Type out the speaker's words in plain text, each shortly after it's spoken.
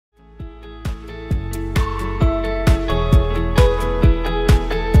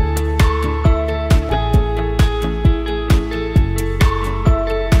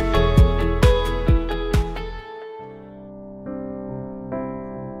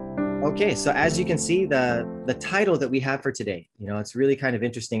Okay, so as you can see, the title that we have for today, it's really kind of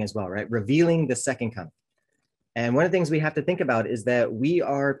interesting as well, right? Revealing the second coming. And one of the things we have to think about is that we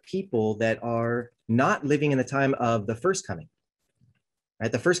are people that are not living in the time of the first coming,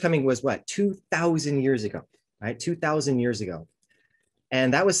 right? The first coming was what, 2,000 years ago, right? 2,000 years ago.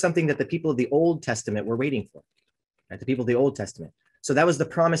 And that was something that the people of the Old Testament were waiting for, right? The people of the Old Testament. So that was the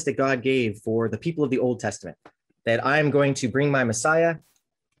promise that God gave for the people of the Old Testament, that I'm going to bring my Messiah,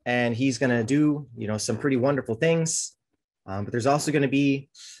 and he's going to do, some pretty wonderful things. But there's also going to be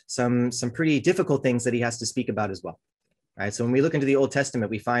some pretty difficult things that he has to speak about as well. Right. So when we look into the Old Testament,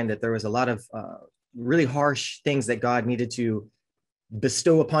 we find that there was a lot of really harsh things that God needed to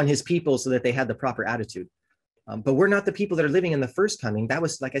bestow upon his people so that they had the proper attitude. But we're not the people that are living in the first coming. That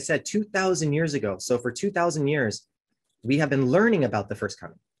was, like I said, 2,000 years ago. So for 2,000 years, we have been learning about the first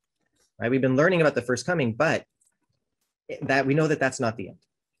coming. Right. We've been learning about the first coming, but that we know that that's not the end.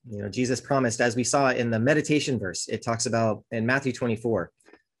 Jesus promised, as we saw in the meditation verse, it talks about in Matthew 24,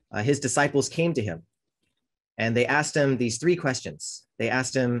 his disciples came to him and they asked him these three questions. They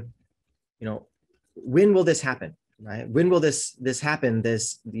asked him, when will this happen? Right? When will this happen?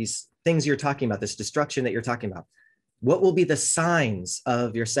 These things you're talking about, this destruction that you're talking about. What will be the signs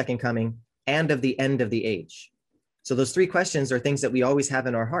of your second coming and of the end of the age? So those three questions are things that we always have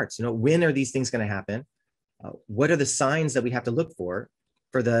in our hearts. When are these things going to happen? What are the signs that we have to look for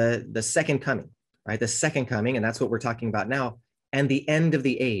the second coming, right? The second coming, and that's what we're talking about now, and the end of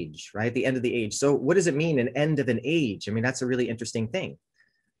the age, right? The end of the age. So what does it mean, an end of an age? I mean, that's a really interesting thing.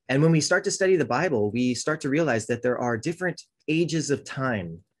 And when we start to study the Bible, we start to realize that there are different ages of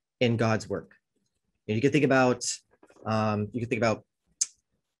time in God's work. You can think about the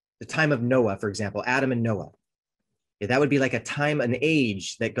time of Noah, for example, Adam and Noah. Yeah, that would be like a time, an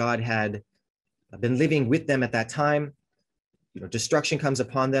age that God had been living with them at that time. Destruction comes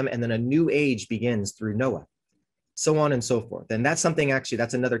upon them, and then a new age begins through Noah, so on and so forth. And that's something, actually,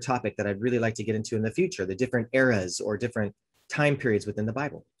 that's another topic that I'd really like to get into in the future, the different eras or different time periods within the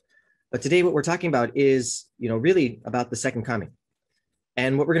Bible. But today, what we're talking about is, really about the second coming.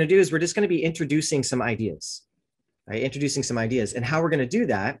 And what we're going to do is we're just going to be introducing some ideas, right? Introducing some ideas. And how we're going to do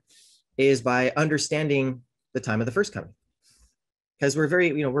that is by understanding the time of the first coming. Because we're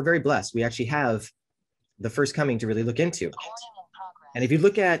very blessed. We actually have the first coming to really look into. And if you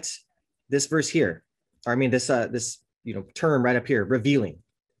look at this verse here, or I mean this term right up here, revealing.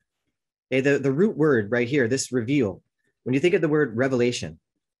 Okay, the root word right here, this reveal, when you think of the word revelation,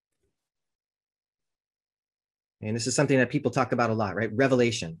 and this is something that people talk about a lot, right?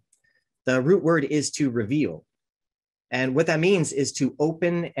 Revelation. The root word is to reveal. And what that means is to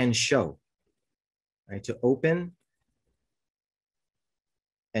open and show, right? To open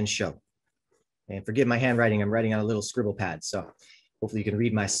and show. And forgive my handwriting, I'm writing on a little scribble pad, so hopefully you can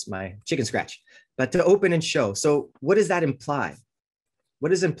read my chicken scratch. But to open and show. So what does that imply? What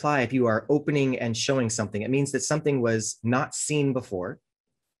does it imply if you are opening and showing something? It means that something was not seen before,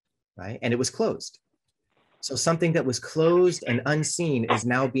 right? And it was closed. So something that was closed and unseen is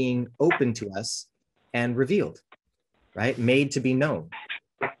now being opened to us and revealed, right? Made to be known.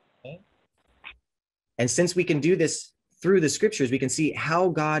 Okay? And since we can do this through the scriptures, we can see how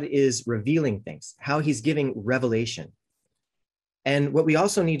God is revealing things, how he's giving revelation. And what we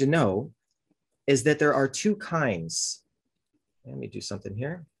also need to know is that there are two kinds. Let me do something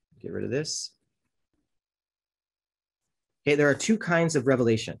here. Get rid of this. Okay, there are two kinds of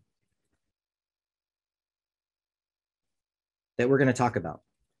revelation that we're going to talk about.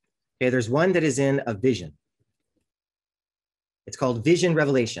 Okay, there's one that is in a vision. It's called vision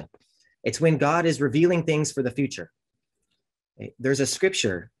revelation. It's when God is revealing things for the future. There's a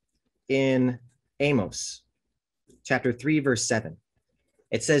scripture in Amos, chapter 3, verse 7.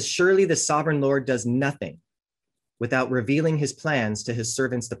 It says, "Surely the sovereign Lord does nothing without revealing his plans to his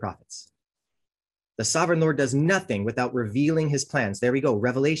servants, the prophets." The sovereign Lord does nothing without revealing his plans. There we go,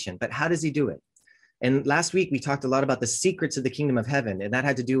 revelation. But how does he do it? And last week, we talked a lot about the secrets of the kingdom of heaven, and that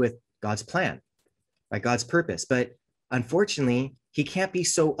had to do with God's plan, like God's purpose. But unfortunately, he can't be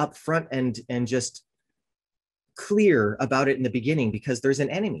so upfront and just clear about it in the beginning, because there's an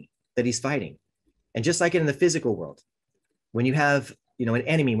enemy that he's fighting. And just like in the physical world, when you have an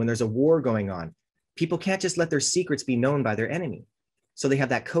enemy, when there's a war going on, people can't just let their secrets be known by their enemy. So they have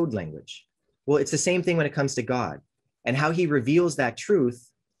that code language. Well, it's the same thing when it comes to God, and how he reveals that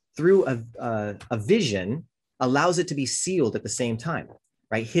truth through a vision allows it to be sealed at the same time,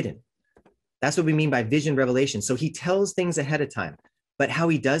 right? Hidden. That's what we mean by vision revelation. So he tells things ahead of time. But how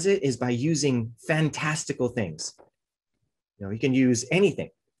he does it is by using fantastical things. He can use anything.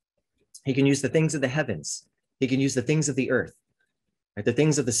 He can use the things of the heavens. He can use the things of the earth. right? The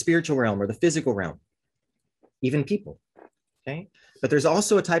things of the spiritual realm or the physical realm, even people, okay? But there's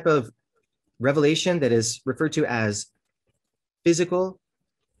also a type of revelation that is referred to as physical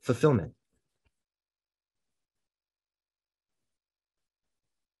fulfillment.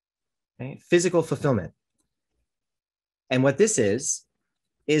 Okay? Physical fulfillment. And what this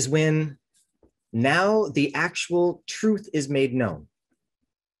is when now the actual truth is made known,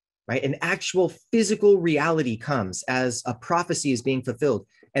 right? An actual physical reality comes as a prophecy is being fulfilled.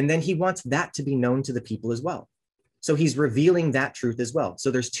 And then he wants that to be known to the people as well. So he's revealing that truth as well.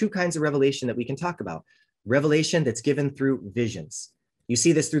 So there's two kinds of revelation that we can talk about. Revelation that's given through visions. You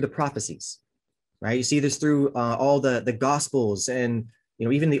see this through the prophecies, right? You see this through all the Gospels and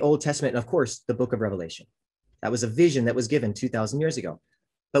even the Old Testament, and of course, the book of Revelation. That was a vision that was given 2,000 years ago.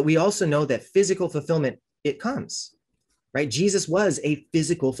 But we also know that physical fulfillment, it comes, right? Jesus was a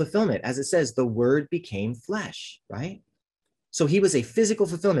physical fulfillment. As it says, the word became flesh, right? So he was a physical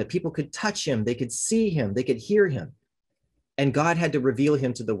fulfillment. People could touch him, they could see him, they could hear him. And God had to reveal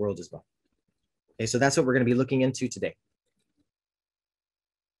him to the world as well. Okay, so that's what we're going to be looking into today.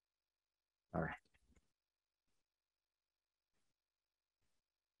 All right.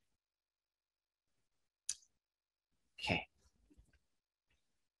 Okay.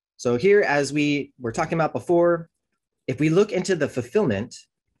 So here, as we were talking about before, if we look into the fulfillment,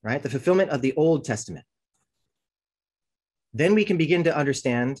 right, the fulfillment of the Old Testament, then we can begin to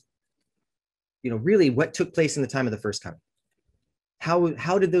understand, really what took place in the time of the first coming.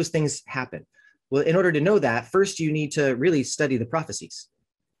 How did those things happen? Well, in order to know that, first you need to really study the prophecies.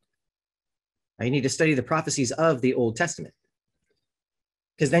 You need to study the prophecies of the Old Testament,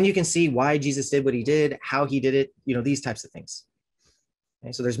 because then you can see why Jesus did what he did, how he did it, these types of things.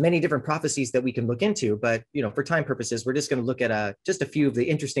 Okay, so there's many different prophecies that we can look into, but for time purposes, we're just going to look at just a few of the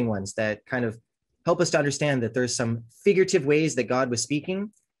interesting ones that kind of help us to understand that there's some figurative ways that God was speaking,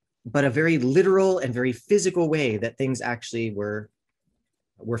 but a very literal and very physical way that things actually were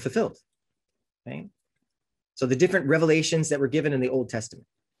fulfilled. Okay? So the different revelations that were given in the Old Testament,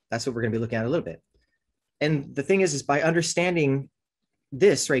 that's what we're going to be looking at a little bit. And the thing is by understanding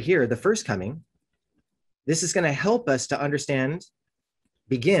this right here, the first coming, this is going to help us to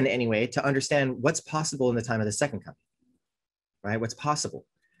begin anyway, to understand what's possible in the time of the second coming, right? What's possible,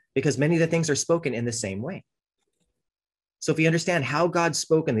 because many of the things are spoken in the same way. So if we understand how God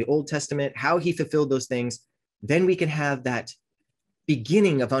spoke in the Old Testament, how he fulfilled those things, then we can have that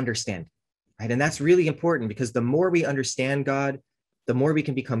beginning of understanding, right? And that's really important, because the more we understand God, the more we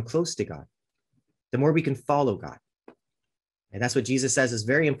can become close to God, the more we can follow God. And that's what Jesus says is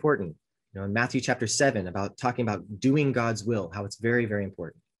very important, in Matthew chapter 7, about talking about doing God's will, how it's very, very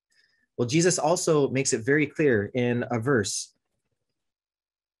important. Well, Jesus also makes it very clear in a verse.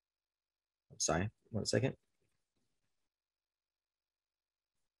 Sorry, 1 second.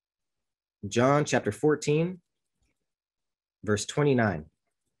 John chapter 14, verse 29.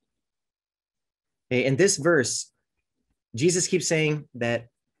 Okay, in this verse, Jesus keeps saying that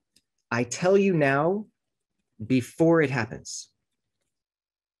I tell you now before it happens.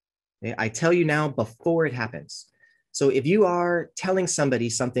 Okay, I tell you now before it happens. So if you are telling somebody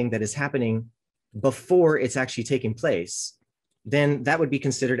something that is happening before it's actually taking place, then that would be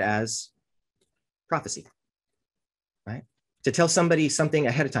considered as prophecy, right? To tell somebody something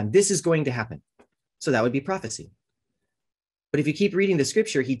ahead of time, this is going to happen. So that would be prophecy. But if you keep reading the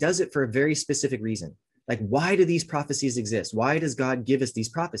scripture, he does it for a very specific reason. Like, why do these prophecies exist? Why does God give us these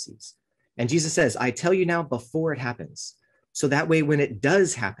prophecies? And Jesus says, I tell you now before it happens. So that way, when it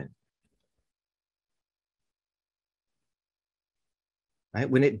does happen, right?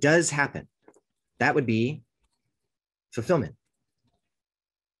 When it does happen, that would be fulfillment,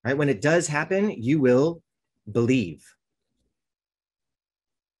 right? When it does happen, you will believe.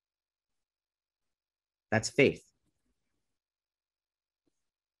 That's faith.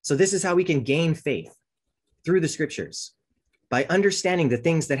 So this is how we can gain faith through the scriptures, by understanding the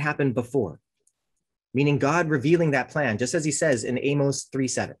things that happened before, meaning God revealing that plan, just as he says in Amos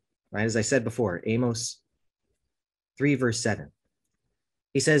 3:7, right? As I said before, Amos 3 verse 7.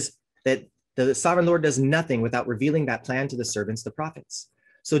 He says that the sovereign Lord does nothing without revealing that plan to the servants, the prophets.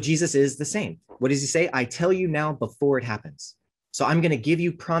 So Jesus is the same. What does he say? I tell you now before it happens. So I'm going to give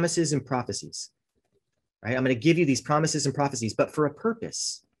you promises and prophecies, right? I'm going to give you these promises and prophecies, but for a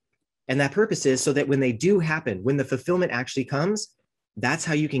purpose. And that purpose is so that when they do happen, when the fulfillment actually comes, that's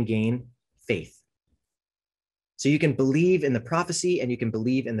how you can gain faith. So you can believe in the prophecy and you can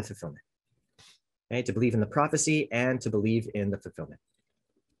believe in the fulfillment. Okay? To believe in the prophecy and to believe in the fulfillment.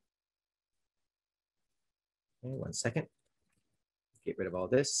 Okay, 1 second. Get rid of all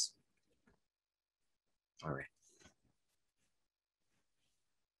this. All right.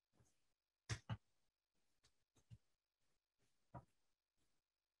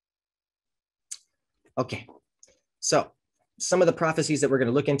 Okay, so some of the prophecies that we're going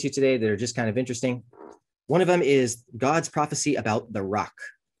to look into today that are just kind of interesting. One of them is God's prophecy about the rock.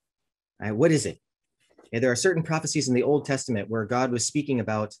 All right, what is it? Okay, there are certain prophecies in the Old Testament where God was speaking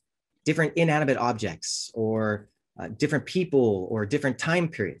about different inanimate objects or different people or different time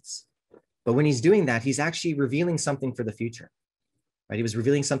periods. But when he's doing that, he's actually revealing something for the future, right? He was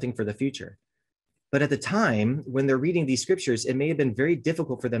revealing something for the future. But at the time, when they're reading these scriptures, it may have been very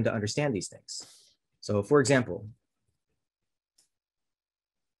difficult for them to understand these things. So for example,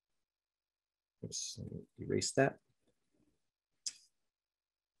 oops, let me erase that.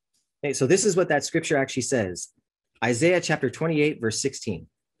 Okay, so this is what that scripture actually says. Isaiah chapter 28, verse 16.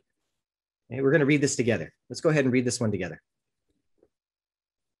 Okay, we're going to read this together. Let's go ahead and read this one together.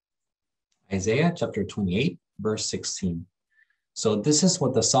 Isaiah chapter 28, verse 16. So this is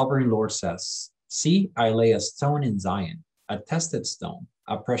what the sovereign Lord says. See, I lay a stone in Zion, a tested stone,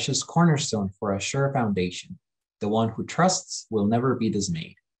 a precious cornerstone for a sure foundation. The one who trusts will never be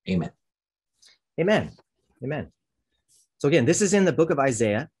dismayed. Amen. Amen. Amen. So again, this is in the book of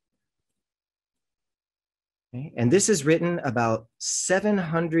Isaiah. Okay, and this is written about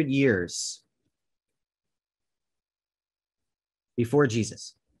 700 years before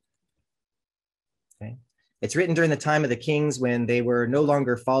Jesus. Okay. It's written during the time of the kings when they were no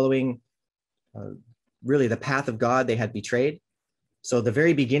longer following really the path of God. They had betrayed. So the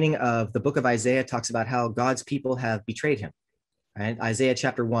very beginning of the book of Isaiah talks about how God's people have betrayed him. Right? Isaiah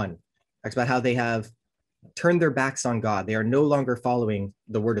chapter 1 talks about how they have turned their backs on God. They are no longer following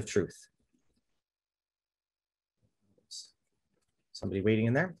the word of truth. Somebody waiting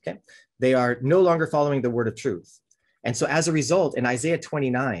in there? Okay. They are no longer following the word of truth. And so as a result, in Isaiah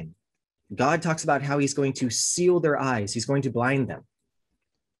 29, God talks about how he's going to seal their eyes. He's going to blind them,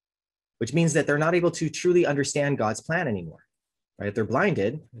 which means that they're not able to truly understand God's plan anymore. Right? If they're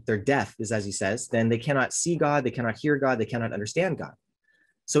blinded, if they're deaf, as he says, then they cannot see God, they cannot hear God, they cannot understand God.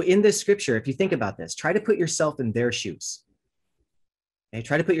 So in this scripture, if you think about this, try to put yourself in their shoes. Okay?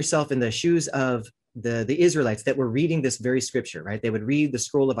 Try to put yourself in the shoes of the Israelites that were reading this very scripture, right? They would read the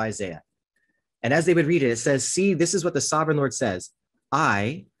scroll of Isaiah. And as they would read it, it says, see, this is what the sovereign Lord says.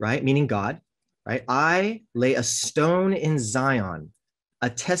 I, right, meaning God, right? I lay a stone in Zion, a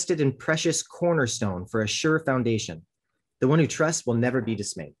tested and precious cornerstone for a sure foundation. The one who trusts will never be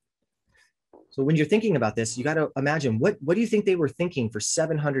dismayed. So when you're thinking about this, you got to imagine, what do you think they were thinking for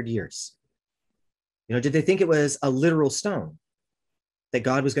 700 years? You know, did they think it was a literal stone that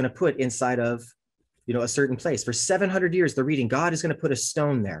God was going to put inside of, you know, a certain place? For 700 years, they're reading, God is going to put a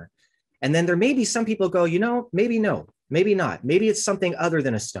stone there. And then there may be some people go, you know, maybe no, maybe not. Maybe it's something other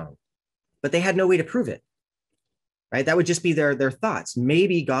than a stone, but they had no way to prove it, right? That would just be their thoughts.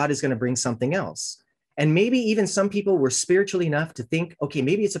 Maybe God is going to bring something else. And maybe even some people were spiritual enough to think, okay,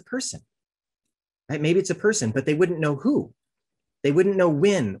 maybe it's a person, right? Maybe it's a person, but they wouldn't know who. They wouldn't know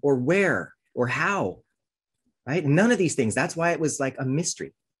when or where or how, right? None of these things. That's why it was like a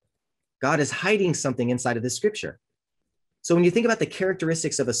mystery. God is hiding something inside of this scripture. So when you think about the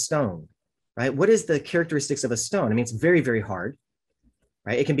characteristics of a stone, right? What is the characteristics of a stone? I mean, it's very, very hard,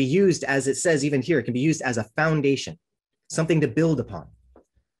 right? It can be used, as it says even here, it can be used as a foundation, something to build upon.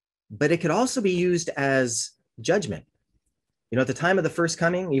 But it could also be used as judgment. You know, at the time of the first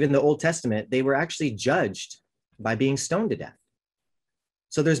coming, even the Old Testament, they were actually judged by being stoned to death.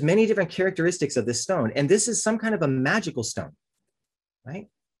 So there's many different characteristics of this stone. And this is some kind of a magical stone, right?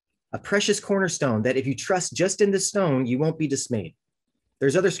 A precious cornerstone that if you trust just in the stone, you won't be dismayed.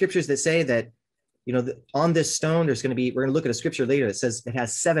 There's other scriptures that say that, you know, on this stone, there's going to be, we're going to look at a scripture later that says it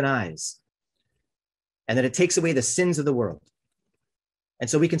has 7 eyes and that it takes away the sins of the world. And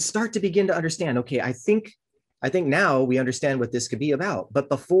so we can start to begin to understand, okay, I think now we understand what this could be about. But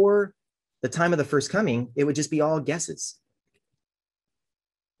before the time of the first coming, it would just be all guesses.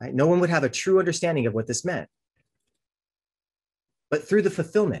 Right? No one would have a true understanding of what this meant. But through the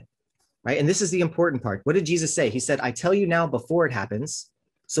fulfillment, right? And this is the important part. What did Jesus say? He said, I tell you now before it happens,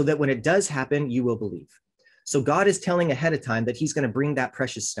 so that when it does happen, you will believe. So God is telling ahead of time that he's going to bring that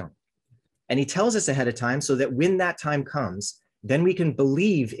precious stone. And he tells us ahead of time so that when that time comes, then we can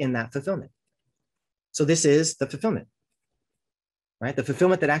believe in that fulfillment. So this is the fulfillment, right? The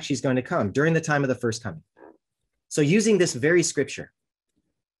fulfillment that actually is going to come during the time of the first coming. So using this very scripture,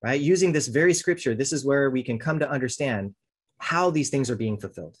 right? Using this very scripture, this is where we can come to understand how these things are being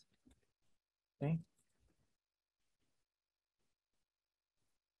fulfilled. Okay.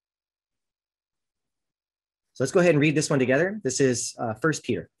 So let's go ahead and read this one together. This is 1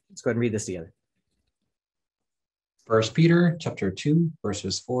 Peter. Let's go ahead and read this together. 1 Peter chapter 2,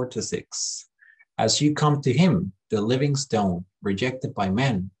 verses 4 to 6. As you come to him, the living stone, rejected by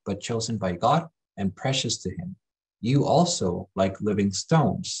men, but chosen by God and precious to him. You also, like living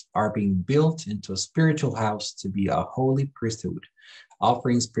stones, are being built into a spiritual house to be a holy priesthood,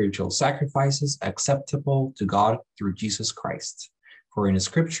 offering spiritual sacrifices acceptable to God through Jesus Christ. For in the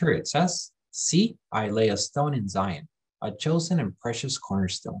scripture it says, "See, I lay a stone in Zion, a chosen and precious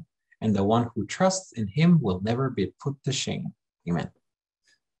cornerstone, and the one who trusts in him will never be put to shame." Amen.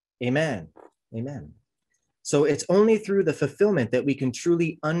 Amen. Amen. So it's only through the fulfillment that we can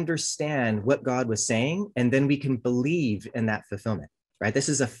truly understand what God was saying, and then we can believe in that fulfillment, right? This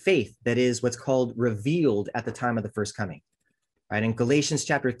is a faith that is what's called revealed at the time of the first coming, right? In Galatians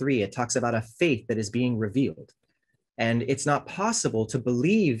chapter 3, it talks about a faith that is being revealed. And it's not possible to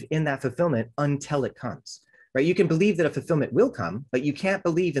believe in that fulfillment until it comes, right? You can believe that a fulfillment will come, but you can't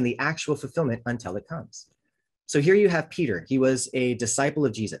believe in the actual fulfillment until it comes. So here you have Peter. He was a disciple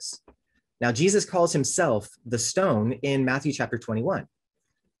of Jesus. Now, Jesus calls himself the stone in Matthew chapter 21.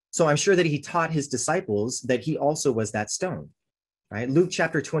 So I'm sure that he taught his disciples that he also was that stone, right? Luke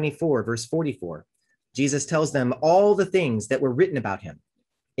chapter 24, verse 44, Jesus tells them all the things that were written about him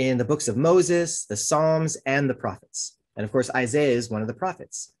in the books of Moses, the Psalms, and the prophets. And of course, Isaiah is one of the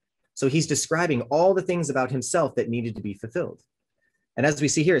prophets. So he's describing all the things about himself that needed to be fulfilled. And as we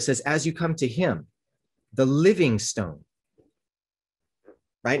see here, it says, as you come to him, the living stone,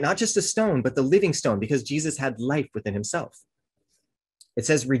 right? Not just a stone, but the living stone, because Jesus had life within himself. It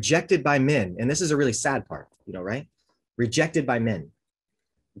says rejected by men. And this is a really sad part, right? Rejected by men.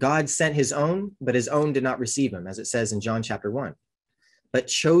 God sent his own, but his own did not receive him, as it says in John chapter 1. But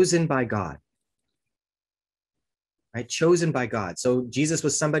chosen by God, right? Chosen by God. So Jesus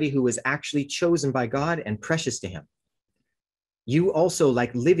was somebody who was actually chosen by God and precious to him. You also,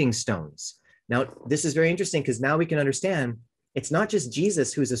 like living stones. Now, this is very interesting because now we can understand it's not just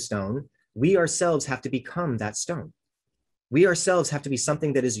Jesus who's a stone. We ourselves have to become that stone. We ourselves have to be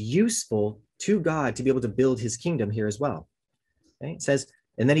something that is useful to God to be able to build his kingdom here as well. Okay? It says,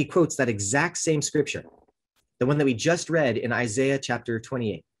 and then he quotes that exact same scripture, the one that we just read in Isaiah chapter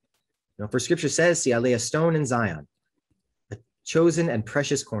 28. For scripture says, see, I lay a stone in Zion, a chosen and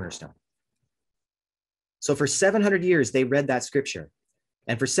precious cornerstone. So for 700 years, they read that scripture.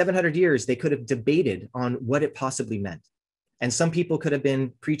 And for 700 years, they could have debated on what it possibly meant. And some people could have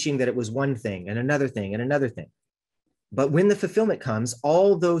been preaching that it was one thing and another thing and another thing. But when the fulfillment comes,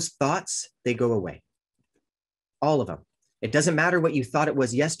 all those thoughts, they go away. All of them. It doesn't matter what you thought it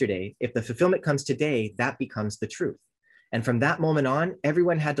was yesterday. If the fulfillment comes today, that becomes the truth. And from that moment on,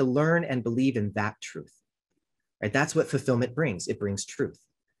 everyone had to learn and believe in that truth. Right? That's what fulfillment brings. It brings truth.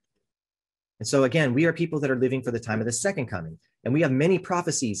 And so again, we are people that are living for the time of the second coming. And we have many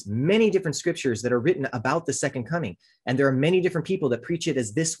prophecies, many different scriptures that are written about the second coming. And there are many different people that preach it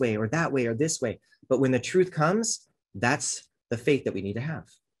as this way or that way or this way. But when the truth comes, that's the faith that we need to have.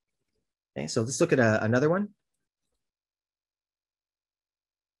 Okay, so let's look at another one.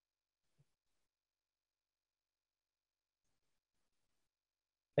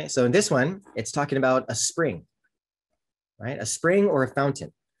 Okay, so in this one, it's talking about a spring, right? A spring or a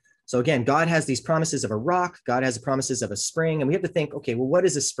fountain. So again, God has these promises of a rock. God has promises of a spring. And we have to think, okay, well, what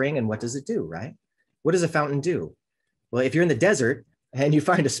is a spring and what does it do, right? What does a fountain do? Well, if you're in the desert and you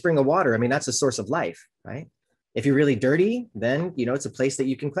find a spring of water, I mean, that's a source of life, right? If you're really dirty, then, it's a place that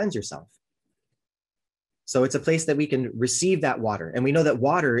you can cleanse yourself. So it's a place that we can receive that water. And we know that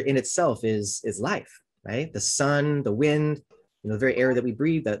water in itself is life, right? The sun, the wind, the very air that we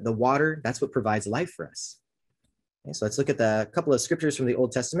breathe, the water, that's what provides life for us. Okay, so let's look at the couple of scriptures from the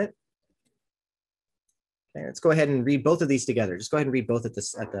Old Testament. Okay, let's go ahead and read both of these together. Just go ahead and read both at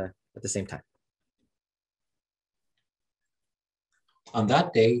the same time. On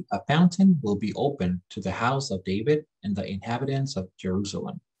that day, a fountain will be opened to the house of David and the inhabitants of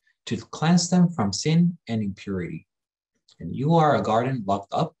Jerusalem, to cleanse them from sin and impurity. And you are a garden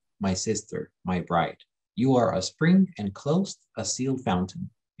locked up, my sister, my bride. You are a spring enclosed, a sealed fountain.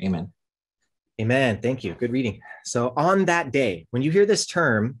 Amen. Amen. Thank you. Good reading. So on that day, when you hear this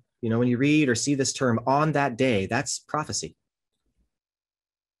term, when you read or see this term on that day, that's prophecy,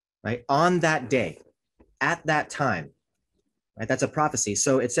 right? On that day, at that time, right? That's a prophecy.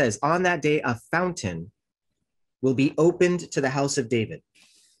 So it says, on that day, a fountain will be opened to the house of David,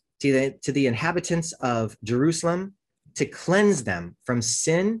 to the inhabitants of Jerusalem, to cleanse them from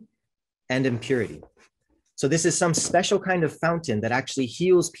sin and impurity. So this is some special kind of fountain that actually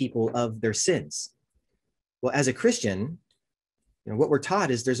heals people of their sins. Well, as a Christian, what we're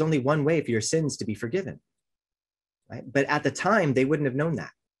taught is there's only one way for your sins to be forgiven, right? But at the time, they wouldn't have known that.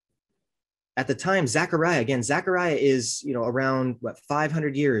 At the time, Zechariah is, around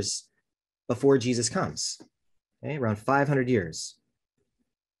 500 years before Jesus comes, okay? Around 500 years.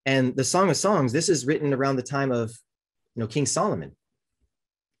 And the Song of Songs, this is written around the time of, King Solomon.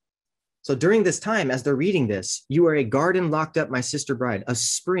 So during this time, as they're reading this, you are a garden locked up, my sister bride, a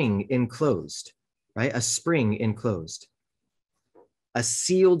spring enclosed, right? A spring enclosed, a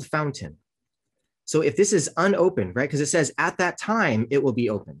sealed fountain. So if this is unopened, right? Because it says at that time it will be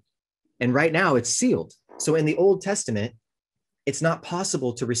open. And right now it's sealed. So in the Old Testament, it's not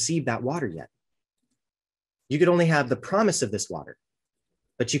possible to receive that water yet. You could only have the promise of this water,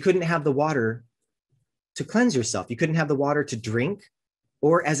 but you couldn't have the water to cleanse yourself. You couldn't have the water to drink,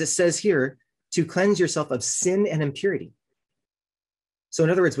 or as it says here, to cleanse yourself of sin and impurity. So in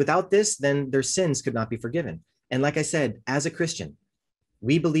other words, without this, then their sins could not be forgiven. And like I said, as a Christian,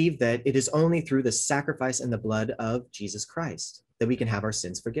 we believe that it is only through the sacrifice and the blood of Jesus Christ that we can have our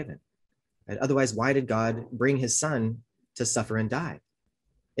sins forgiven. Right? Otherwise, why did God bring his son to suffer and die?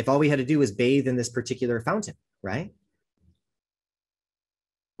 If all we had to do was bathe in this particular fountain, right?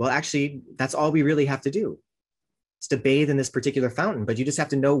 Well, actually, that's all we really have to do. It's to bathe in this particular fountain, but you just have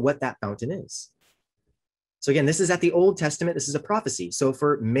to know what that fountain is. So again, this is at the Old Testament. This is a prophecy. So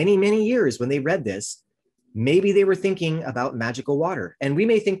for many, many years, when they read this, maybe they were thinking about magical water. And we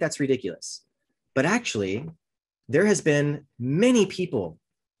may think that's ridiculous. But actually, there has been many people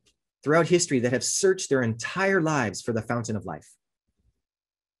throughout history that have searched their entire lives for the fountain of life.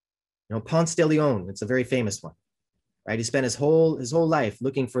 Ponce de Leon, it's a very famous one, right? He spent his whole life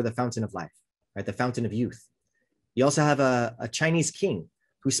looking for the fountain of life, right? The fountain of youth. You also have a Chinese king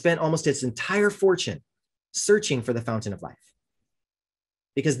who spent almost his entire fortune searching for the fountain of life,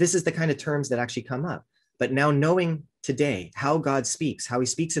 because this is the kind of terms that actually come up. But now knowing today how God speaks, how he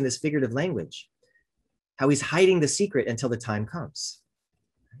speaks in this figurative language, how he's hiding the secret until the time comes.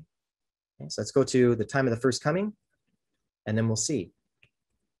 Okay, so let's go to the time of the first coming, and then we'll see.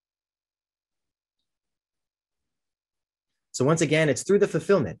 So once again, it's through the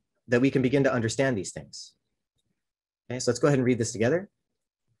fulfillment that we can begin to understand these things. Okay, so let's go ahead and read this together.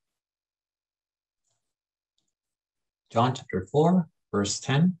 John chapter 4, verse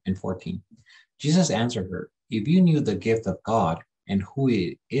 10 and 14. Jesus answered her, if you knew the gift of God and who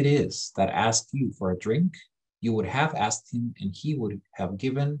it is that asked you for a drink, you would have asked him and he would have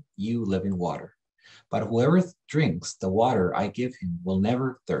given you living water. But whoever drinks the water I give him will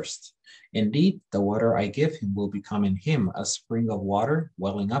never thirst. Indeed, the water I give him will become in him a spring of water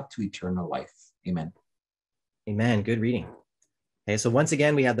welling up to eternal life. Amen. Amen. Good reading. Okay, so once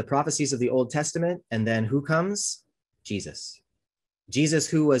again, we have the prophecies of the Old Testament, and then who comes? Jesus. Jesus,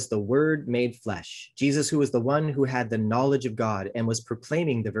 who was the Word made flesh. Jesus, who was the one who had the knowledge of God and was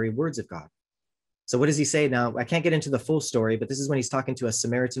proclaiming the very words of God. So what does he say now? I can't get into the full story, but this is when he's talking to a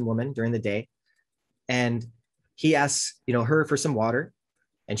Samaritan woman during the day. And he asks, her for some water.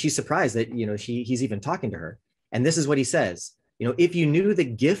 And she's surprised that, he's even talking to her. And this is what he says, if you knew the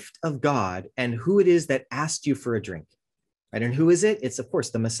gift of God and who it is that asked you for a drink, right? And who is it? It's, of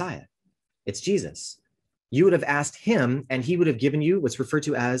course, the Messiah. It's Jesus. You would have asked him and he would have given you what's referred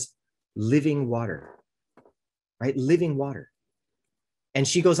to as living water, right? Living water. And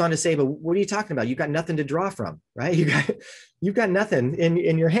she goes on to say, but what are you talking about? You've got nothing to draw from, right? You've got nothing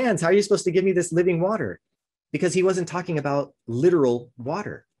in your hands. How are you supposed to give me this living water? Because he wasn't talking about literal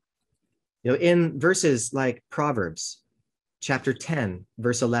water. In verses like Proverbs chapter 10,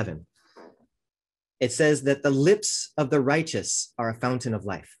 verse 11, it says that the lips of the righteous are a fountain of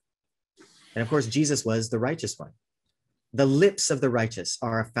life. And of course, Jesus was the righteous one. The lips of the righteous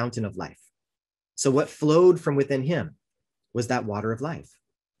are a fountain of life. So what flowed from within him was that water of life.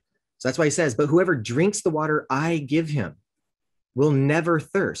 So that's why he says, but whoever drinks the water I give him will never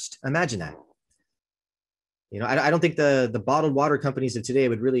thirst. Imagine that. I don't think the bottled water companies of today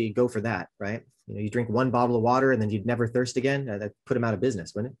would really go for that, right? You drink one bottle of water and then you'd never thirst again. That'd put them out of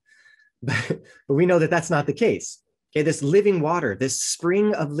business, wouldn't it? But we know that that's not the case. Okay, this living water, this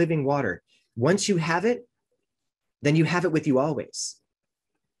spring of living water, once you have it, then you have it with you always.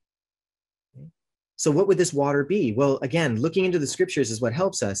 Okay? So what would this water be? Well, again, looking into the scriptures is what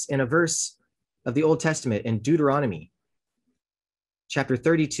helps us. In a verse of the Old Testament in Deuteronomy, chapter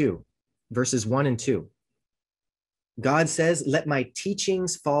 32, verses 1 and 2, God says, let my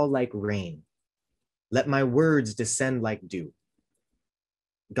teachings fall like rain. Let my words descend like dew.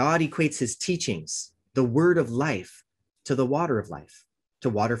 God equates his teachings, the word of life, to the water of life, to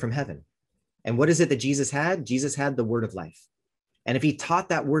water from heaven. And what is it that Jesus had? Jesus had the word of life. And if he taught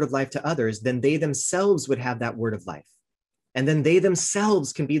that word of life to others, then they themselves would have that word of life. And then they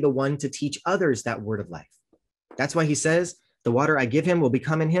themselves can be the one to teach others that word of life. That's why he says, the water I give him will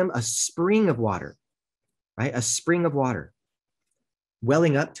become in him a spring of water, right? A spring of water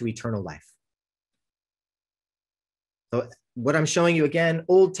welling up to eternal life. So what I'm showing you again,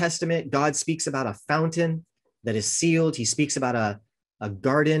 Old Testament, God speaks about a fountain that is sealed. He speaks about a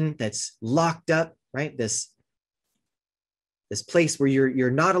garden that's locked up, right? This place where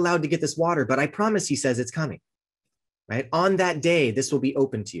you're not allowed to get this water, but I promise, he says, it's coming, right? On that day, this will be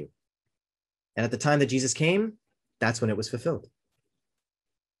open to you. And at the time that Jesus came, that's when it was fulfilled.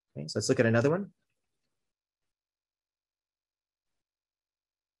 Okay, so let's look at another one.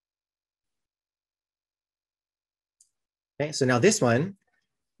 Okay, so now this one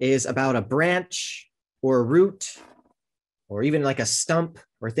is about a branch or a root or even like a stump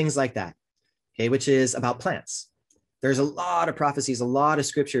or things like that, okay, which is about plants. There's a lot of prophecies, a lot of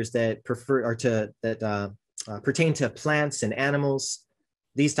scriptures that pertain to plants and animals,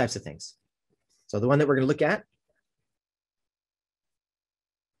 these types of things. So the one that we're going to look at,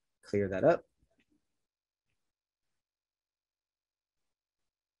 clear that up.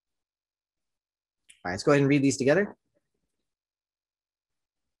 All right, let's go ahead and read these together.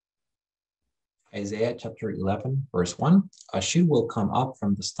 Isaiah chapter 11, verse 1, a shoot will come up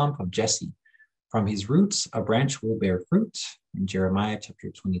from the stump of Jesse. From his roots, a branch will bear fruit. In Jeremiah chapter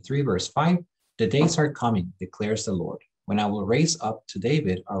 23, verse 5, the days are coming, declares the Lord, when I will raise up to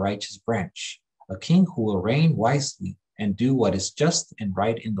David a righteous branch, a king who will reign wisely and do what is just and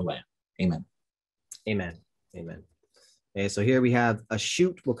right in the land. Amen. Amen. Amen. Okay, so here we have a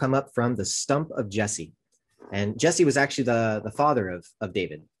shoot will come up from the stump of Jesse. And Jesse was actually the father of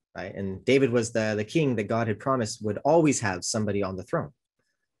David, right? And David was the king that God had promised would always have somebody on the throne.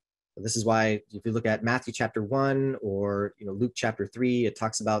 So this is why if you look at Matthew chapter 1 or Luke chapter 3, it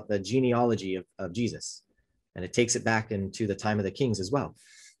talks about the genealogy of Jesus. And it takes it back into the time of the kings as well.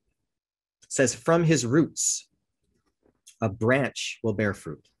 It says, from his roots, a branch will bear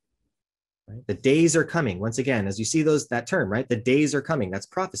fruit. Right? The days are coming. Once again, as you see that term, right? The days are coming. That's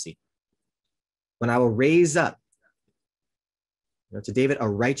prophecy. When I will raise up, to David, a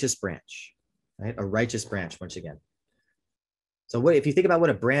righteous branch, right? A righteous branch, once again. So if you think about what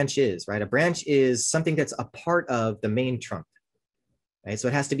a branch is, right? A branch is something that's a part of the main trunk, right? So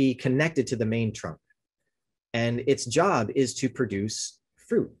it has to be connected to the main trunk. And its job is to produce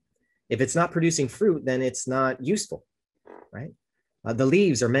fruit. If it's not producing fruit, then it's not useful, right? The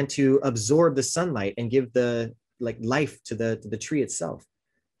leaves are meant to absorb the sunlight and give the life to the tree itself.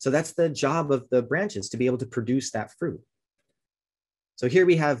 So that's the job of the branches, to be able to produce that fruit. So here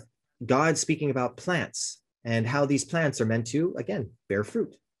we have God speaking about plants and how these plants are meant to, again, bear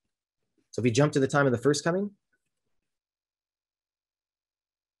fruit. So if we jump to the time of the first coming,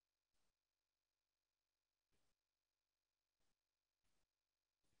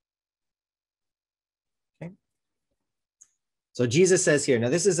 okay. So Jesus says here, now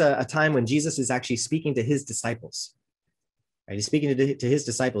this is a time when Jesus is actually speaking to his disciples. Right? He's speaking to his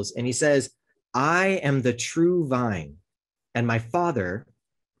disciples, and he says, I am the true vine, and my Father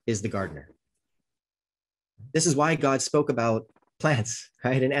is the gardener. This is why God spoke about plants,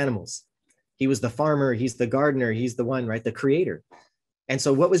 right, and animals. He was the farmer, he's the gardener, he's the one, right, the creator. And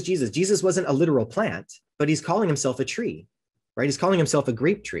so what was Jesus? Jesus wasn't a literal plant, but he's calling himself a tree, right? He's calling himself a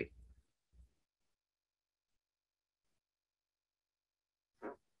grape tree.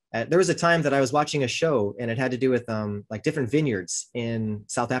 There was a time that I was watching a show, and it had to do with different vineyards in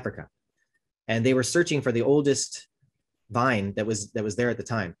South Africa. And they were searching for the oldest vine that was there at the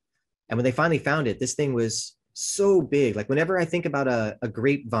time. And when they finally found it, this thing was so big. Like whenever I think about a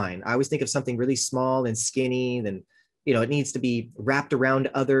grapevine, I always think of something really small and skinny. Then, it needs to be wrapped around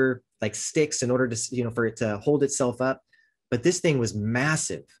other sticks in order to, for it to hold itself up. But this thing was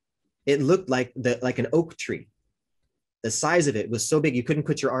massive. It looked like an oak tree. The size of it was so big, you couldn't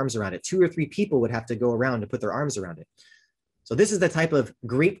put your arms around it. 2 or 3 people would have to go around to put their arms around it. So this is the type of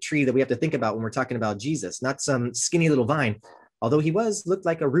grape tree that we have to think about when we're talking about Jesus, not some skinny little vine. Although he looked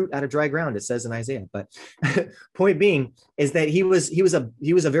like a root out of dry ground, it says in Isaiah. But point being is that he was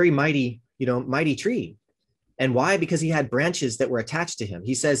a very mighty, mighty tree. And why? Because he had branches that were attached to him.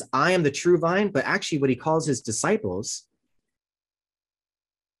 He says, I am the true vine, but actually what he calls his disciples,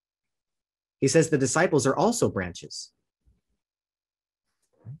 he says the disciples are also branches.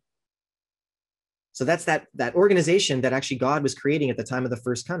 So that's that organization that actually God was creating at the time of the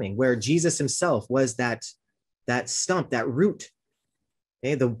first coming, where Jesus himself was that stump, that root,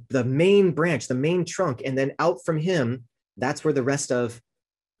 okay, the main branch, the main trunk, and then out from him, that's where the rest of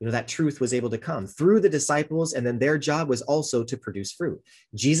that truth was able to come through the disciples, and then their job was also to produce fruit.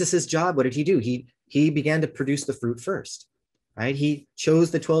 Jesus's job, what did he do? He began to produce the fruit first, right? He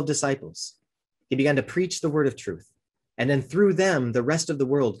chose the 12 disciples. He began to preach the word of truth, and then through them, the rest of the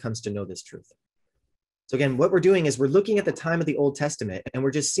world comes to know this truth. So again, what we're doing is we're looking at the time of the Old Testament, and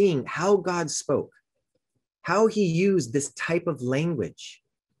we're just seeing how God spoke. how he used this type of language,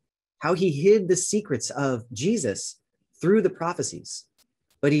 how he hid the secrets of Jesus through the prophecies.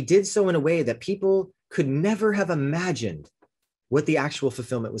 But he did so in a way that people could never have imagined what the actual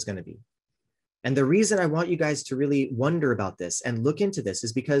fulfillment was going to be. And the reason I want you guys to really wonder about this and look into this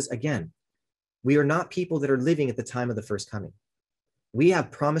is because, again, we are not people that are living at the time of the first coming. We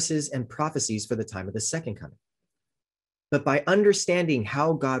have promises and prophecies for the time of the second coming. But by understanding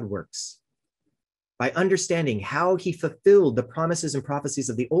how God works, by understanding how he fulfilled the promises and prophecies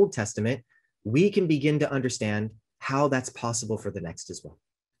of the Old Testament, we can begin to understand how that's possible for the next as well.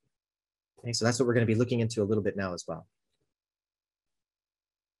 Okay, so that's what we're going to be looking into a little bit now as well.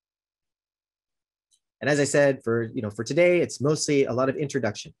 And as I said, for today, it's mostly a lot of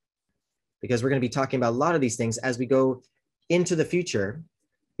introduction, because we're going to be talking about a lot of these things as we go into the future.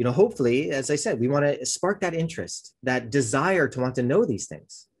 Hopefully, as I said, we want to spark that interest, that desire to want to know these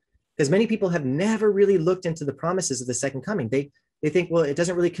things, because many people have never really looked into the promises of the second coming. They think, well, it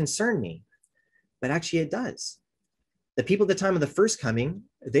doesn't really concern me, but actually it does. The people at the time of the first coming,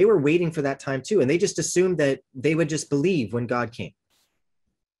 they were waiting for that time too, and they just assumed that they would just believe when God came,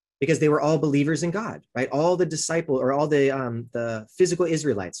 because they were all believers in God, right? All the disciples, or all the physical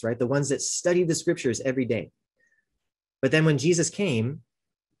Israelites, right? The ones that studied the scriptures every day. But then when Jesus came,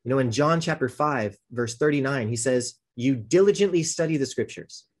 in John chapter 5, verse 39, he says, "You diligently study the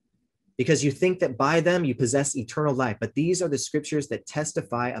scriptures because you think that by them you possess eternal life. But these are the scriptures that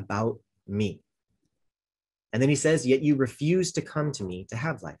testify about me." And then he says, "Yet you refuse to come to me to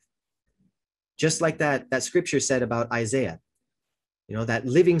have life." Just like that scripture said about Isaiah, that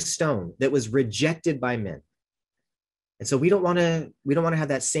living stone that was rejected by men. And so we don't want to have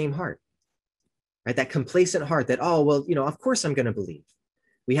that same heart, right? That complacent heart that, oh, well, of course I'm going to believe.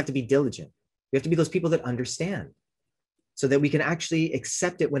 We have to be diligent. We have to be those people that understand, so that we can actually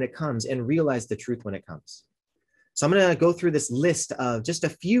accept it when it comes and realize the truth when it comes. So I'm going to go through this list of just a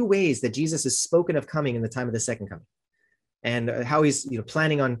few ways that Jesus has spoken of coming in the time of the second coming, and how he's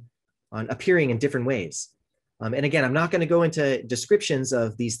planning on appearing in different ways. And again, I'm not going to go into descriptions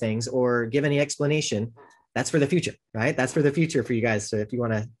of these things or give any explanation. That's for the future, right? That's for the future for you guys. So if you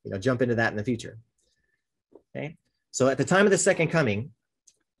want to jump into that in the future. Okay. So at the time of the second coming,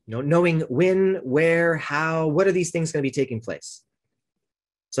 knowing when, where, how, what are these things going to be taking place?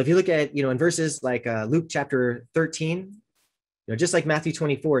 So if you look at, in verses like Luke chapter 13, just like Matthew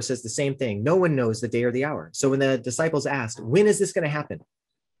 24 says the same thing. No one knows the day or the hour. So when the disciples asked, when is this going to happen?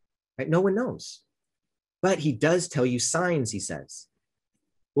 Right? No one knows. But he does tell you signs, he says.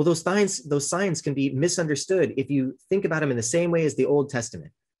 Well, those signs can be misunderstood if you think about them in the same way as the Old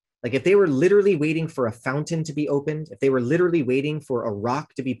Testament. Like if they were literally waiting for a fountain to be opened, if they were literally waiting for a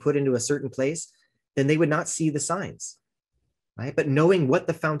rock to be put into a certain place, then they would not see the signs, right? But knowing what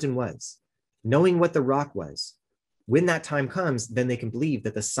the fountain was, knowing what the rock was, when that time comes, then they can believe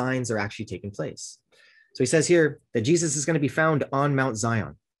that the signs are actually taking place. So he says here that Jesus is going to be found on Mount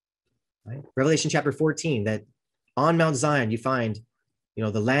Zion. Right? Revelation chapter 14, that on Mount Zion, you find,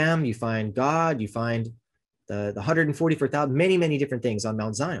 the Lamb, you find God, you find the 144,000, many, many different things on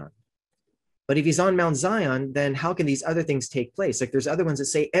Mount Zion. But if he's on Mount Zion, then how can these other things take place? Like there's other ones that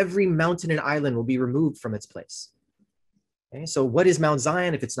say every mountain and island will be removed from its place. Okay, so what is Mount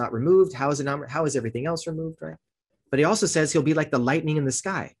Zion if it's not removed? How is it not? How is everything else removed, right? But he also says he'll be like the lightning in the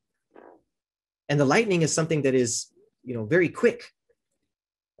sky. And the lightning is something that is, very quick.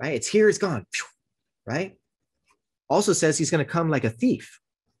 Right? It's here, it's gone, right? Also says he's going to come like a thief.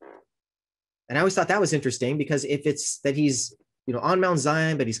 And I always thought that was interesting, because if it's that he's, on Mount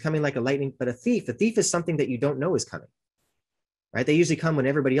Zion, but he's coming like a lightning, but a thief is something that you don't know is coming, right? They usually come when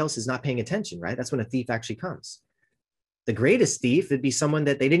everybody else is not paying attention, right? That's when a thief actually comes. The greatest thief would be someone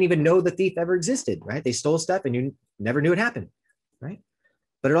that they didn't even know the thief ever existed, right? They stole stuff and you never knew it happened, right?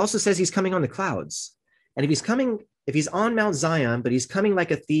 But it also says he's coming on the clouds. And if he's on Mount Zion, but he's coming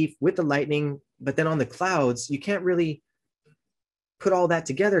like a thief with the lightning, but then on the clouds, you can't really put all that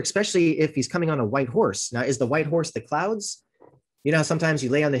together, especially if he's coming on a white horse. Now, is the white horse the clouds? Sometimes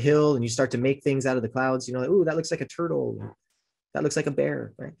you lay on the hill and you start to make things out of the clouds, like, ooh, that looks like a turtle. That looks like a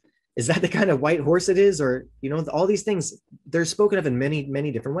bear, right? Is that the kind of white horse it is? Or, all these things, they're spoken of in many,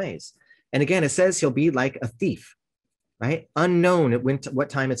 many different ways. And again, it says he'll be like a thief, right? Unknown at what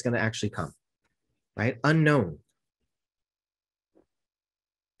time it's going to actually come, right? Unknown.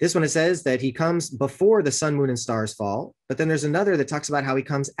 This one, it says that he comes before the sun, moon, and stars fall. But then there's another that talks about how he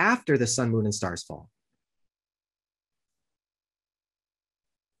comes after the sun, moon, and stars fall.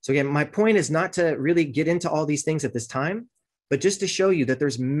 So again, my point is not to really get into all these things at this time, but just to show you that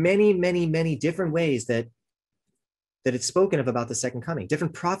there's many, many, many different ways that that it's spoken of about the second coming,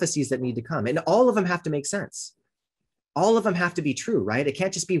 different prophecies that need to come. And all of them have to make sense. All of them have to be true, right? It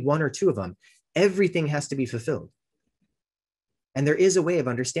can't just be one or two of them. Everything has to be fulfilled. And there is a way of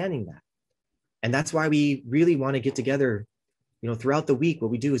understanding that. And that's why we really want to get together, throughout the week.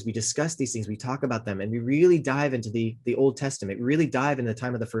 What we do is we discuss these things, we talk about them, and we really dive into the Old Testament. We really dive into the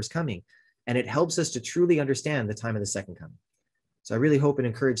time of the first coming. And it helps us to truly understand the time of the second coming. So I really hope and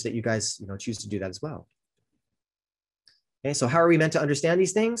encourage that you guys, choose to do that as well. Okay, so how are we meant to understand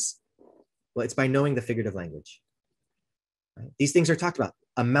these things? Well, it's by knowing the figurative language. Right? These things are talked about: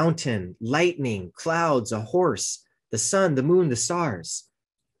 a mountain, lightning, clouds, a horse, the sun, the moon, the stars.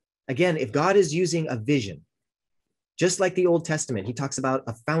 Again, if God is using a vision, just like the Old Testament, he talks about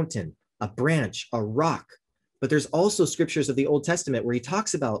a fountain, a branch, a rock. But there's also scriptures of the Old Testament where he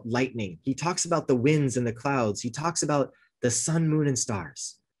talks about lightning. He talks about the winds and the clouds. He talks about the sun, moon, and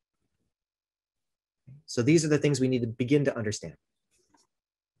stars. So these are the things we need to begin to understand.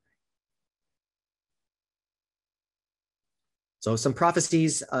 So some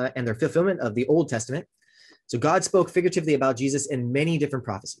prophecies and their fulfillment of the Old Testament. So God spoke figuratively about Jesus in many different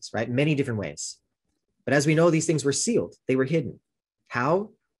prophecies, right? Many different ways. But as we know, these things were sealed. They were hidden.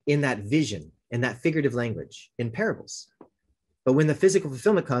 How? In that vision, in that figurative language, in parables. But when the physical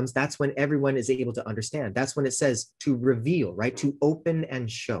fulfillment comes, that's when everyone is able to understand. That's when it says to reveal, right? To open and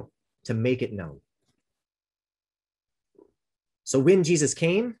show, to make it known. So when Jesus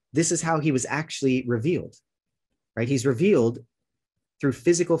came, this is how he was actually revealed, right? He's revealed through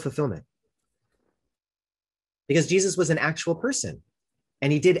physical fulfillment. Because Jesus was an actual person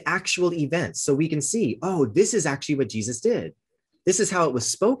and he did actual events. So we can see, oh, this is actually what Jesus did. This is how it was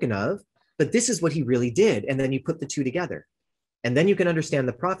spoken of, but this is what he really did. And then you put the two together. And then you can understand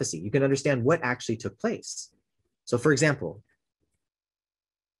the prophecy. You can understand what actually took place. So for example,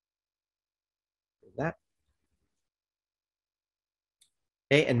 that.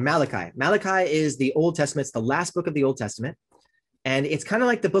 Okay, and Malachi. Malachi is the Old Testament. It's the last book of the Old Testament. And it's kind of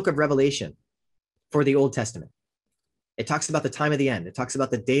like the book of Revelation for the Old Testament. It talks about the time of the end. It talks about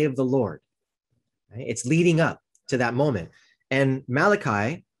the day of the Lord. Right? It's leading up to that moment. And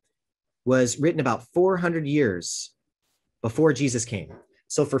Malachi was written about 400 years before Jesus came.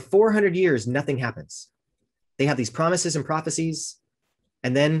 So for 400 years, nothing happens. They have these promises and prophecies,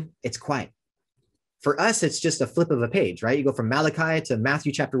 and then it's quiet. For us, it's just a flip of a page, right? You go from Malachi to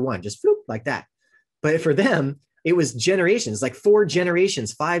Matthew chapter 1, just floop, like that. But for them, it was generations, like 4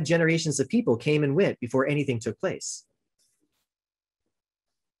 generations, 5 generations of people came and went before anything took place.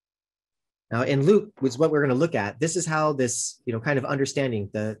 Now in Luke, which is what we're going to look at, this is how this, kind of understanding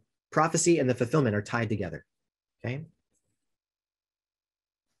the prophecy and the fulfillment are tied together, okay?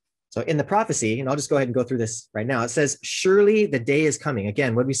 So in the prophecy, and I'll just go ahead and go through this right now. It says, surely the day is coming.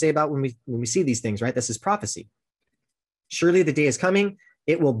 Again, what do we say about when we see these things, right? This is prophecy. Surely the day is coming.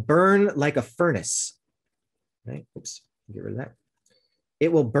 It will burn like a furnace. Right? Oops, get rid of that.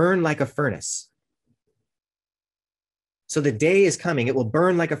 It will burn like a furnace. So the day is coming. It will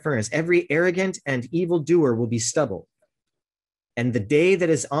burn like a furnace. Every arrogant and evil doer will be stubble. And the day that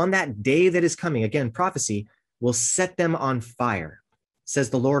is on that day that is coming, again, prophecy, will set them on fire, says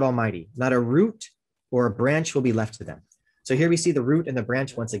the Lord Almighty. Not a root or a branch will be left to them. So here we see the root and the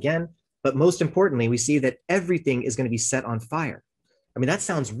branch once again, but most importantly, we see that everything is going to be set on fire. I mean, that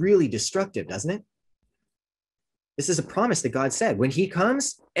sounds really destructive, doesn't it? This is a promise that God said. When he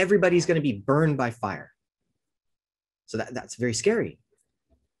comes, everybody's going to be burned by fire. So that's very scary.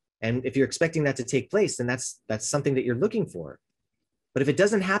 And if you're expecting that to take place, then that's something that you're looking for. But if it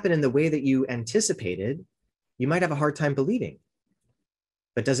doesn't happen in the way that you anticipated, you might have a hard time believing.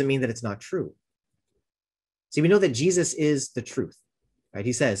 But doesn't mean that it's not true. See, we know that Jesus is the truth, right?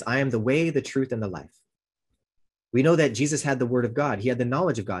 He says, I am the way, the truth, and the life. We know that Jesus had the word of God. He had the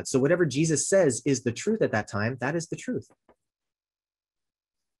knowledge of God. So whatever Jesus says is the truth at that time, that is the truth.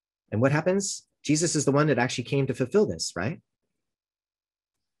 And what happens? Jesus is the one that actually came to fulfill this, right?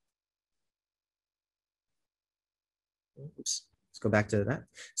 Oops. Let's go back to that.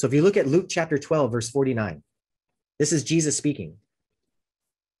 So if you look at Luke chapter 12, verse 49, this is Jesus speaking.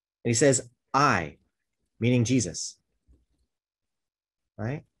 And he says, I, meaning Jesus,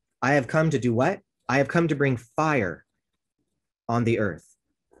 right? I have come to do what? I have come to bring fire on the earth,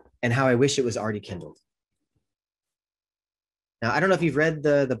 and how I wish it was already kindled. Now, I don't know if you've read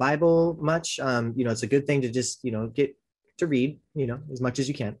the Bible much. It's a good thing to just, get to read, as much as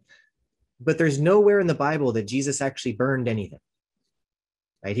you can. But there's nowhere in the Bible that Jesus actually burned anything,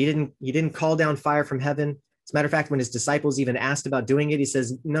 right? He didn't call down fire from heaven. As a matter of fact, when his disciples even asked about doing it, he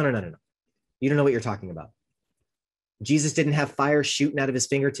says, no. You don't know what you're talking about. Jesus didn't have fire shooting out of his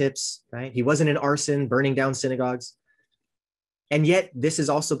fingertips, right? He wasn't in arson, burning down synagogues. And yet this has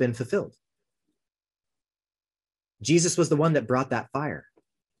also been fulfilled. Jesus was the one that brought that fire.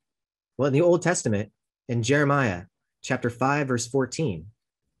 Well, in the Old Testament, in Jeremiah chapter 5, verse 14,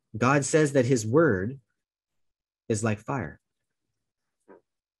 God says that his word is like fire.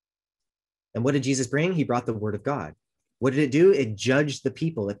 And what did Jesus bring? He brought the word of God. What did it do? It judged the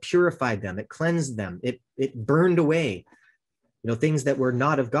people. It purified them. It cleansed them. It burned away, things that were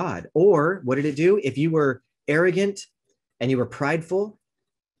not of God. Or what did it do? If you were arrogant and you were prideful,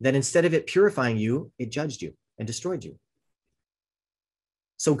 then instead of it purifying you, it judged you and destroyed you.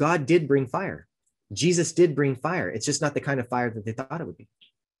 So God did bring fire. Jesus did bring fire. It's just not the kind of fire that they thought it would be.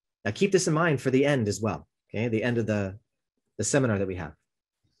 Now keep this in mind for the end as well. Okay, the end of the seminar that we have.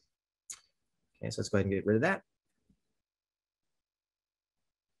 Okay, so let's go ahead and get rid of that.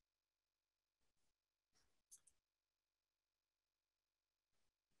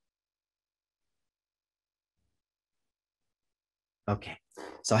 Okay,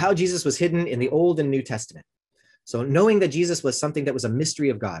 so how Jesus was hidden in the Old and New Testament. So knowing that Jesus was something that was a mystery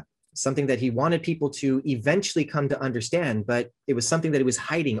of God, something that he wanted people to eventually come to understand, but it was something that he was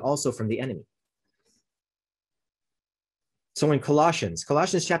hiding also from the enemy. So in Colossians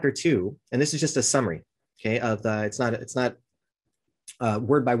chapter 2, and this is just a summary, okay, of the, it's not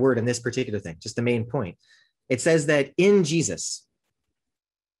word by word in this particular thing, just the main point. It says that in Jesus,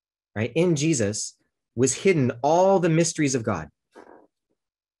 right, in Jesus was hidden all the mysteries of God.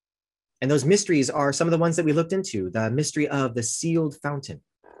 And those mysteries are some of the ones that we looked into, the mystery of the sealed fountain,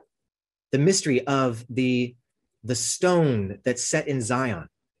 the mystery of the stone that's set in Zion,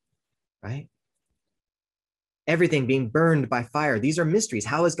 right? Everything being burned by fire. These are mysteries.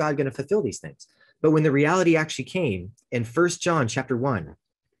 How is God going to fulfill these things? But when the reality actually came in 1 John chapter 1,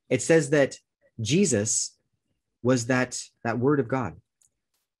 it says that Jesus was that word of God,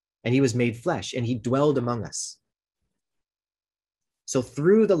 and he was made flesh and he dwelled among us. So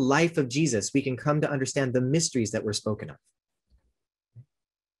through the life of Jesus, we can come to understand the mysteries that were spoken of.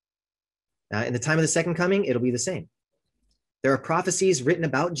 In the time of the second coming, it'll be the same. There are prophecies written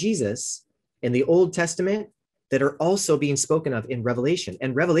about Jesus in the Old Testament that are also being spoken of in Revelation.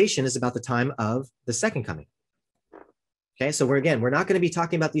 And Revelation is about the time of the second coming. Okay, so we're not going to be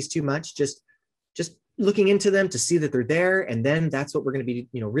talking about these too much, just looking into them to see that they're there. And then that's what we're going to be,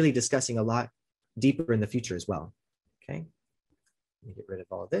 really discussing a lot deeper in the future as well. Okay. Let me get rid of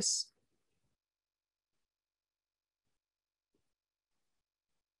all of this.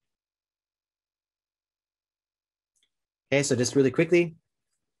 Okay, so just really quickly.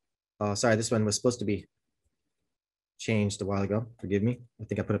 Oh, sorry, this one was supposed to be changed a while ago. Forgive me. I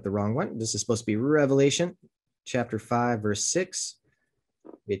think I put up the wrong one. This is supposed to be Revelation chapter 5, verse 6.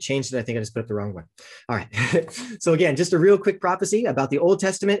 We changed it. I think I just put up the wrong one. All right. So again, just a real quick prophecy about the Old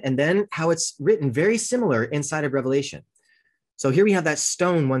Testament and then how it's written very similar inside of Revelation. So here we have that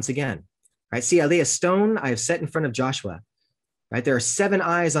stone once again, right? See, I lay a stone I have set in front of Joshua, right? There are 7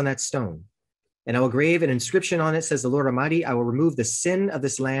 eyes on that stone, and I will grave an inscription on it, says the Lord Almighty. I will remove the sin of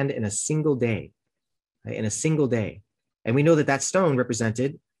this land in a single day, right? In a single day. And we know that that stone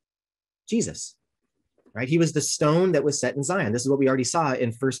represented Jesus, right? He was the stone that was set in Zion. This is what we already saw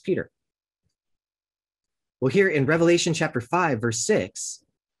in 1 Peter. Well, here in Revelation chapter 5, verse 6,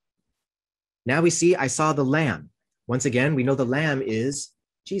 now we see, I saw the Lamb. Once again, we know the Lamb is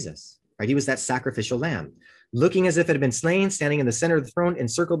Jesus, right? He was that sacrificial lamb, looking as if it had been slain, standing in the center of the throne,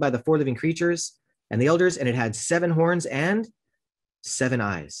 encircled by the 4 living creatures and the elders, and it had 7 horns and 7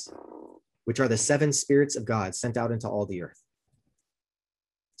 eyes, which are the 7 spirits of God sent out into all the earth.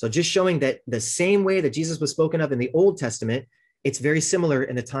 So just showing that the same way that Jesus was spoken of in the Old Testament, it's very similar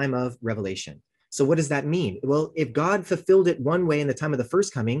in the time of Revelation. So what does that mean? Well, if God fulfilled it one way in the time of the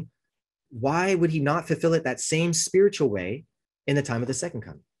first coming, why would he not fulfill it that same spiritual way in the time of the second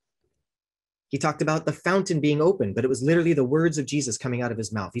coming? He talked about the fountain being open, but it was literally the words of Jesus coming out of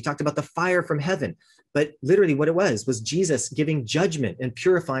his mouth. He talked about the fire from heaven, but literally what it was Jesus giving judgment and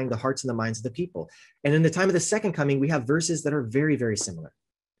purifying the hearts and the minds of the people. And in the time of the second coming, we have verses that are very, very similar.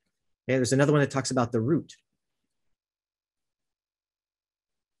 Okay, there's another one that talks about the root.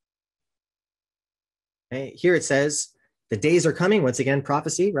 Okay, here it says, the days are coming, once again,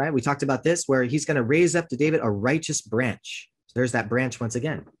 prophecy, right? We talked about this, where he's going to raise up to David a righteous branch. So there's that branch once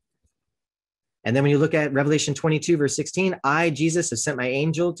again. And then when you look at Revelation 22, verse 16, I, Jesus, have sent my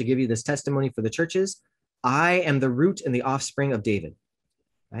angel to give you this testimony for the churches. I am the root and the offspring of David,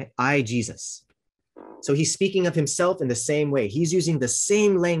 right? I, Jesus. So he's speaking of himself in the same way. He's using the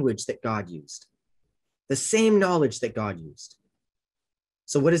same language that God used, the same knowledge that God used.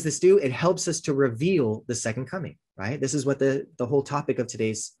 So what does this do? It helps us to reveal the second coming, right? This is what the whole topic of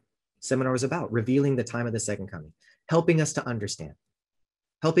today's seminar was about, revealing the time of the second coming. helping us to understand,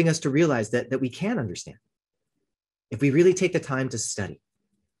 helping us to realize that we can understand. If we really take the time to study,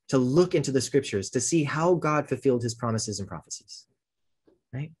 to look into the scriptures, to see how God fulfilled his promises and prophecies,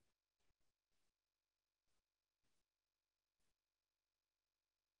 right?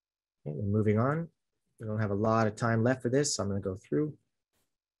 Okay, we're moving on. We don't have a lot of time left for this, so I'm going to go through.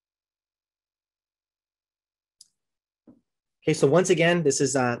 Okay, so once again, this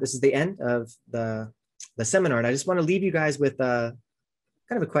is the end of the seminar, and I just want to leave you guys with kind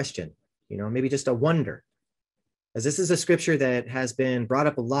of a question, maybe just a wonder, as this is a scripture that has been brought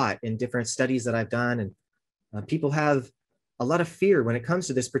up a lot in different studies that I've done, and people have a lot of fear when it comes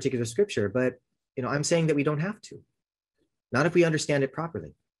to this particular scripture, but I'm saying that we don't have to, not if we understand it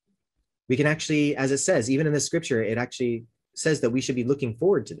properly. We can actually, as it says, even in this scripture, it actually says that we should be looking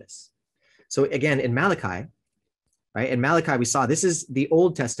forward to this. So again, in Malachi, right? In Malachi, we saw this is the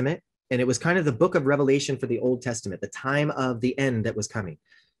Old Testament, and it was kind of the book of Revelation for the Old Testament, the time of the end that was coming.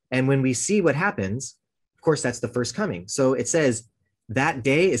 And when we see what happens, of course, that's the first coming. So it says, that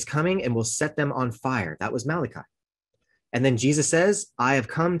day is coming and will set them on fire. That was Malachi. And then Jesus says, I have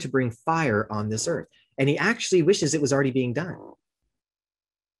come to bring fire on this earth. And he actually wishes it was already being done.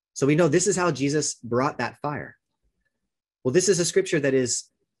 So we know this is how Jesus brought that fire. Well, this is a scripture that is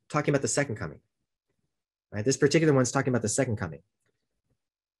talking about the second coming. Right? This particular one's talking about the second coming.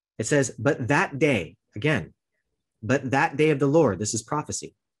 It says, but that day, again, but that day of the Lord, this is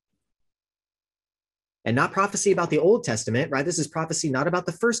prophecy. And not prophecy about the Old Testament, right? This is prophecy not about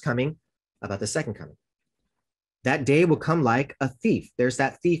the first coming, about the second coming. That day will come like a thief. There's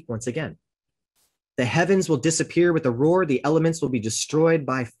that thief once again. The heavens will disappear with a roar. The elements will be destroyed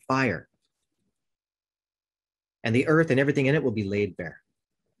by fire. And the earth and everything in it will be laid bare.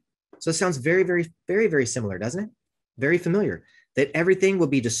 So it sounds very, very, very, very similar, doesn't it? Very familiar. That everything will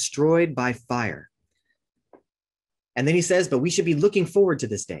be destroyed by fire. And then he says, but we should be looking forward to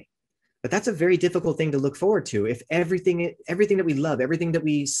this day. But that's a very difficult thing to look forward to. If everything that we love, everything that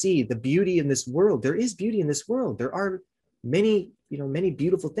we see, the beauty in this world, there is beauty in this world. There are many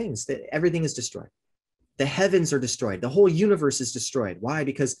beautiful things, that everything is destroyed. The heavens are destroyed. The whole universe is destroyed. Why?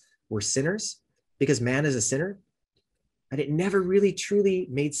 Because we're sinners, because man is a sinner. And it never really truly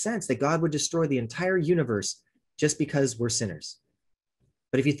made sense that God would destroy the entire universe just because we're sinners.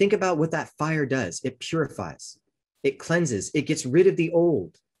 But if you think about what that fire does, it purifies, it cleanses, it gets rid of the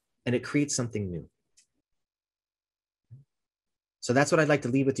old, and it creates something new. So that's what I'd like to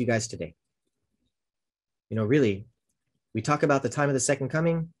leave with you guys today. Really, we talk about the time of the second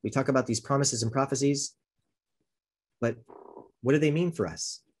coming. We talk about these promises and prophecies. But what do they mean for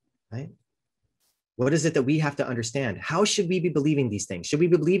us, right? What is it that we have to understand? How should we be believing these things? Should we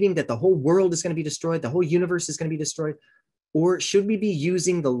be believing that the whole world is going to be destroyed? The whole universe is going to be destroyed? Or should we be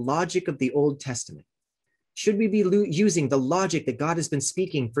using the logic of the Old Testament? Should we be using the logic that God has been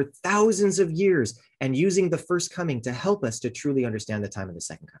speaking for thousands of years and using the first coming to help us to truly understand the time of the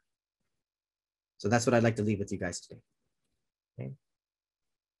second coming? So that's what I'd like to leave with you guys today. Okay.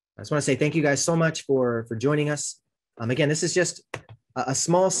 I just want to say thank you guys so much for joining us. Again, this is just a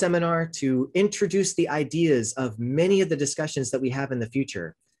small seminar to introduce the ideas of many of the discussions that we have in the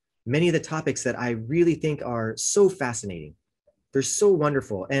future, many of the topics that I really think are so fascinating. They're so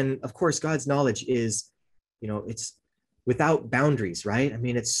wonderful. And of course, God's knowledge is, it's without boundaries, right? I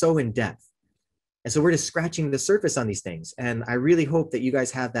mean, it's so in depth. And so we're just scratching the surface on these things. And I really hope that you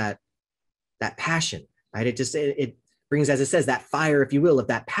guys have that passion, right? It brings, as it says, that fire, if you will, of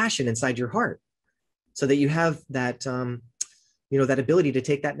that passion inside your heart, so that you have that, that ability to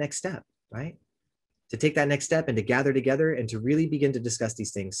take that next step, right? To take that next step and to gather together and to really begin to discuss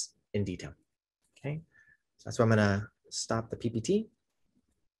these things in detail. Okay. So that's where I'm going to stop the PPT.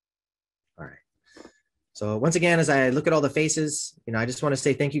 All right. So once again, as I look at all the faces, I just want to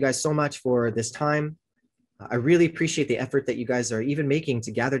say thank you guys so much for this time. I really appreciate the effort that you guys are even making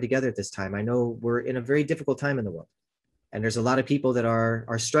to gather together at this time. I know we're in a very difficult time in the world, and there's a lot of people that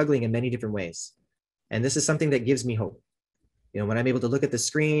are struggling in many different ways. And this is something that gives me hope. When I'm able to look at the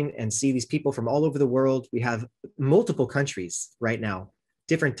screen and see these people from all over the world, we have multiple countries right now,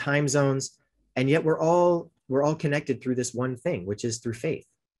 different time zones, and yet we're all connected through this one thing, which is through faith.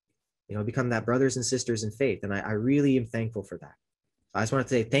 Become that brothers and sisters in faith. And I really am thankful for that. I just want to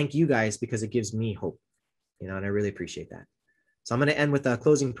say thank you guys, because it gives me hope, and I really appreciate that. So I'm going to end with a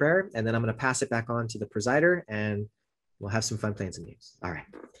closing prayer, and then I'm going to pass it back on to the presider, and we'll have some fun playing some games. All right,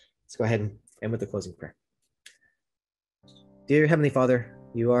 let's go ahead and end with the closing prayer. Dear Heavenly Father,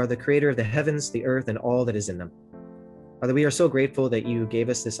 you are the creator of the heavens, the earth, and all that is in them. Father, we are so grateful that you gave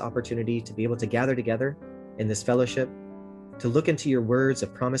us this opportunity to be able to gather together in this fellowship, to look into your words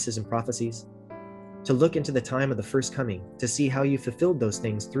of promises and prophecies. to look into the time of the first coming, to see how you fulfilled those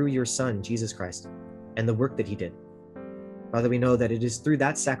things through your Son, Jesus Christ, and the work that he did. Father, we know that it is through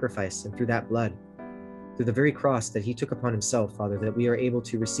that sacrifice and through that blood, through the very cross that he took upon himself, Father, that we are able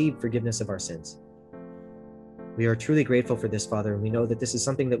to receive forgiveness of our sins. We are truly grateful for this, Father, and we know that this is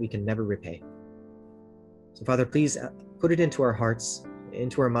something that we can never repay. So, Father, please put it into our hearts,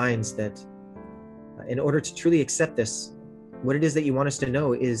 into our minds, that in order to truly accept this, what it is that you want us to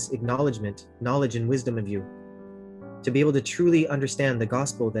know is acknowledgement, knowledge, and wisdom of you, to be able to truly understand the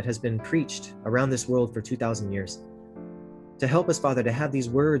gospel that has been preached around this world for 2,000 years. To help us, Father, to have these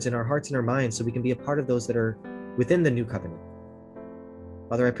words in our hearts and our minds so we can be a part of those that are within the new covenant.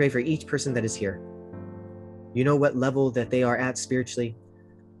 Father, I pray for each person that is here. You know what level that they are at spiritually,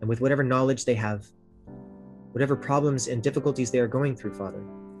 and with whatever knowledge they have, whatever problems and difficulties they are going through, Father,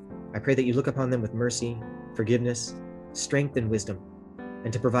 I pray that you look upon them with mercy, forgiveness, strength, and wisdom,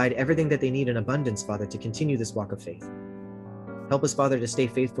 and to provide everything that they need in abundance, Father, to continue this walk of faith. Help us, Father, to stay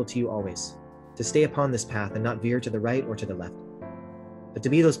faithful to you always, to stay upon this path and not veer to the right or to the left, but to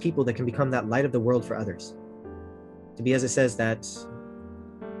be those people that can become that light of the world for others, to be, as it says, that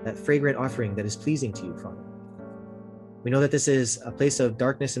fragrant offering that is pleasing to you, Father. We know that this is a place of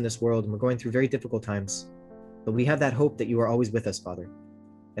darkness in this world, and we're going through very difficult times, but we have that hope that you are always with us, Father.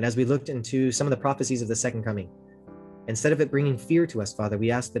 And as we looked into some of the prophecies of the second coming, instead of it bringing fear to us, Father,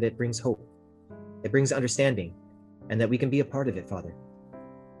 we ask that it brings hope, it brings understanding, and that we can be a part of it, Father.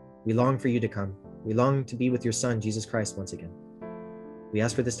 We long for you to come. We long to be with your Son, Jesus Christ, once again. We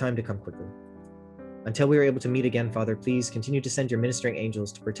ask for this time to come quickly. Until we are able to meet again, Father, please continue to send your ministering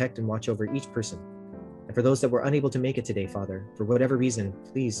angels to protect and watch over each person. And for those that were unable to make it today, Father, for whatever reason,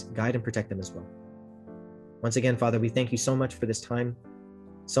 please guide and protect them as well. Once again, Father, we thank you so much for this time,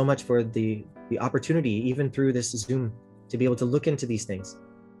 so much for the opportunity, even through this Zoom, to be able to look into these things,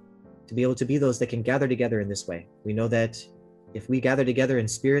 to be able to be those that can gather together in this way. We know that if we gather together in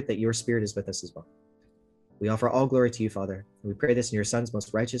spirit, that your spirit is with us as well. We offer all glory to you, Father, and we pray this in your Son's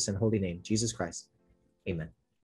most righteous and holy name, Jesus Christ. Amen.